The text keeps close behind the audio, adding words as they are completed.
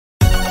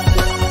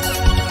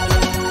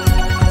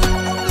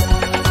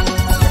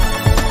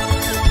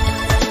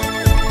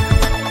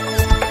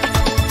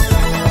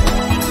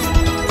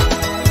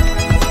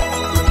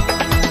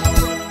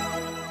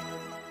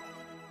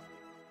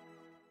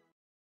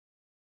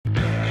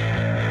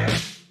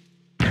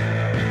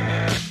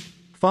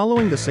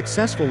Following the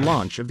successful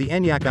launch of the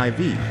Enyaq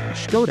iV,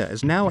 Škoda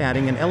is now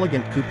adding an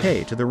elegant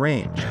coupe to the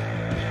range.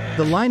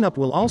 The lineup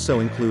will also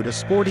include a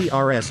sporty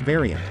RS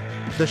variant.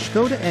 The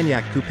Škoda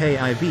Enyaq Coupe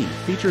iV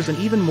features an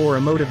even more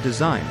emotive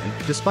design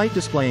and, despite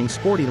displaying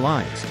sporty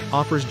lines,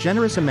 offers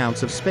generous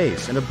amounts of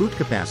space and a boot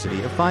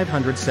capacity of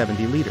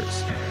 570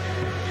 liters.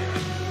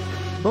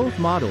 Both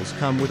models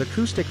come with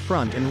acoustic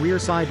front and rear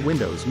side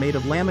windows made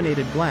of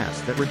laminated glass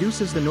that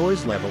reduces the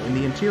noise level in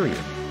the interior,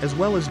 as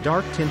well as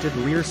dark-tinted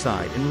rear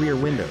side and rear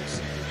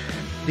windows.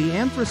 The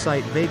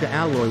anthracite Vega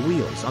alloy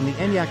wheels on the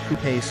Enyaq Coupe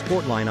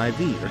Sportline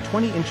iV are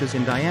 20 inches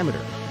in diameter,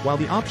 while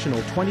the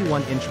optional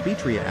 21-inch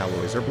Vitria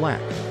alloys are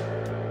black.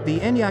 The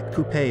Enyaq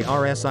Coupe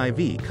RS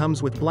iV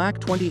comes with black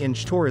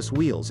 20-inch Taurus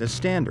wheels as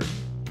standard.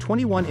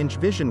 21-inch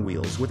Vision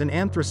wheels with an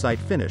anthracite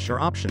finish are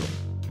optional.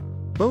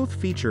 Both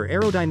feature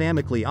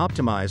aerodynamically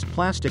optimized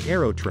plastic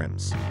aero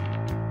trims.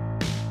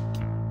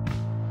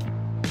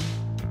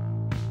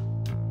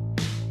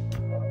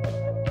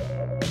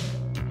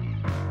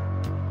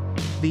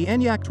 The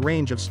Enyaq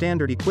range of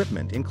standard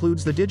equipment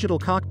includes the digital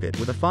cockpit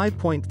with a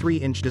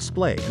 5.3-inch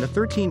display and a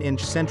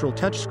 13-inch central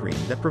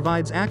touchscreen that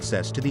provides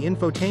access to the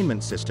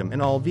infotainment system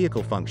and all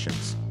vehicle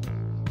functions.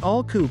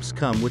 All coupes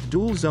come with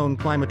dual-zone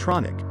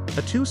climatronic,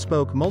 a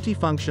 2-spoke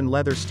multifunction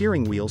leather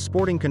steering wheel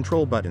sporting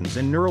control buttons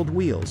and knurled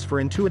wheels for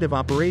intuitive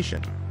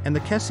operation, and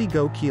the Kessi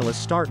Go keyless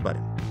start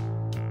button.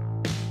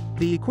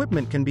 The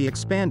equipment can be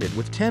expanded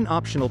with 10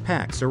 optional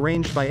packs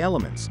arranged by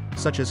elements,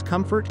 such as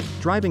comfort,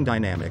 driving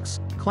dynamics,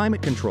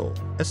 climate control,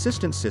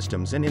 assistance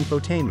systems and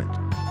infotainment.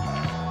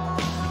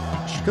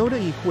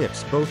 Škoda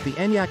equips both the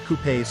Enyaq Coupe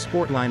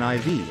Sportline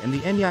iV and the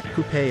Enyaq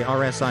Coupe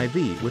RS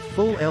iV with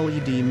full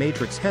LED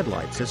matrix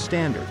headlights as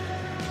standard.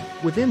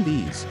 Within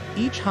these,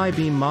 each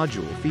high-beam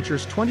module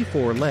features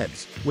 24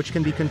 LEDs, which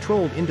can be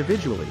controlled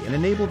individually and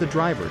enable the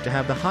driver to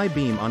have the high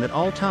beam on at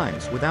all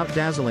times without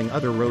dazzling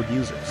other road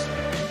users.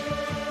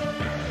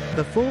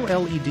 The full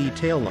LED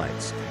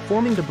taillights,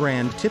 forming the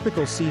brand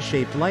typical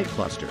C-shaped light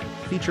cluster,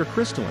 feature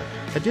crystalline,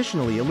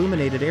 additionally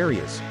illuminated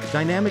areas,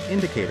 dynamic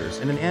indicators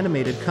and an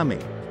animated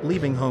coming,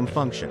 leaving home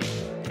function.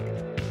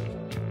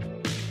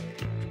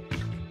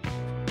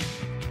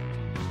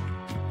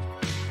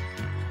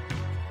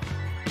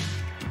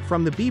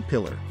 From the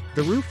B-pillar,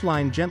 the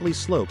roofline gently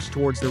slopes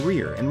towards the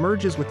rear and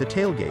merges with the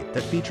tailgate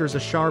that features a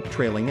sharp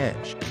trailing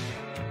edge.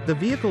 The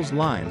vehicle's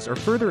lines are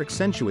further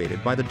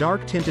accentuated by the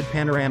dark-tinted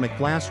panoramic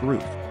glass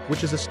roof,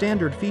 which is a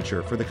standard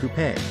feature for the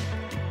coupe.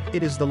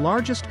 It is the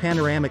largest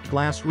panoramic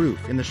glass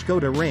roof in the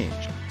Škoda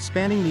range,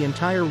 spanning the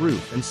entire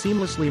roof and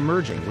seamlessly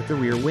merging with the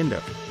rear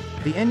window.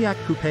 The Enyaq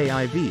Coupe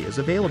iV is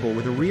available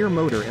with a rear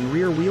motor and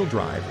rear wheel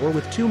drive or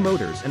with 2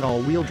 motors and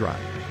all-wheel drive.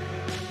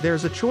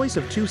 There's a choice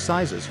of 2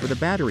 sizes for the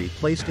battery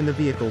placed in the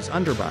vehicle's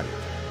underbody.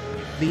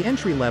 The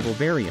entry-level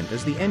variant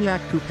is the Enyaq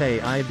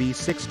Coupe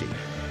iV60.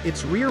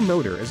 Its rear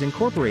motor is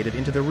incorporated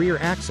into the rear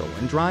axle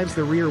and drives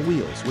the rear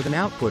wheels with an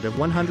output of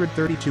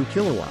 132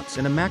 kilowatts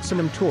and a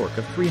maximum torque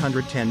of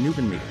 310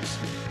 Nm.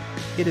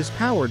 It is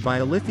powered by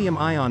a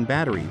lithium-ion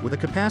battery with a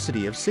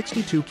capacity of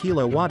 62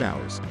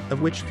 kWh,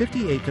 of which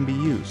 58 can be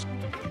used.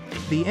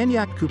 The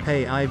Enyaq Coupe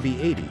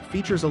iV80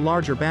 features a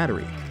larger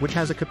battery, which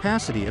has a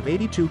capacity of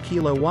 82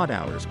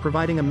 kWh,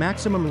 providing a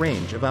maximum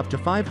range of up to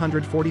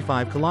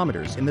 545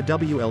 km in the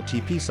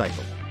WLTP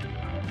cycle.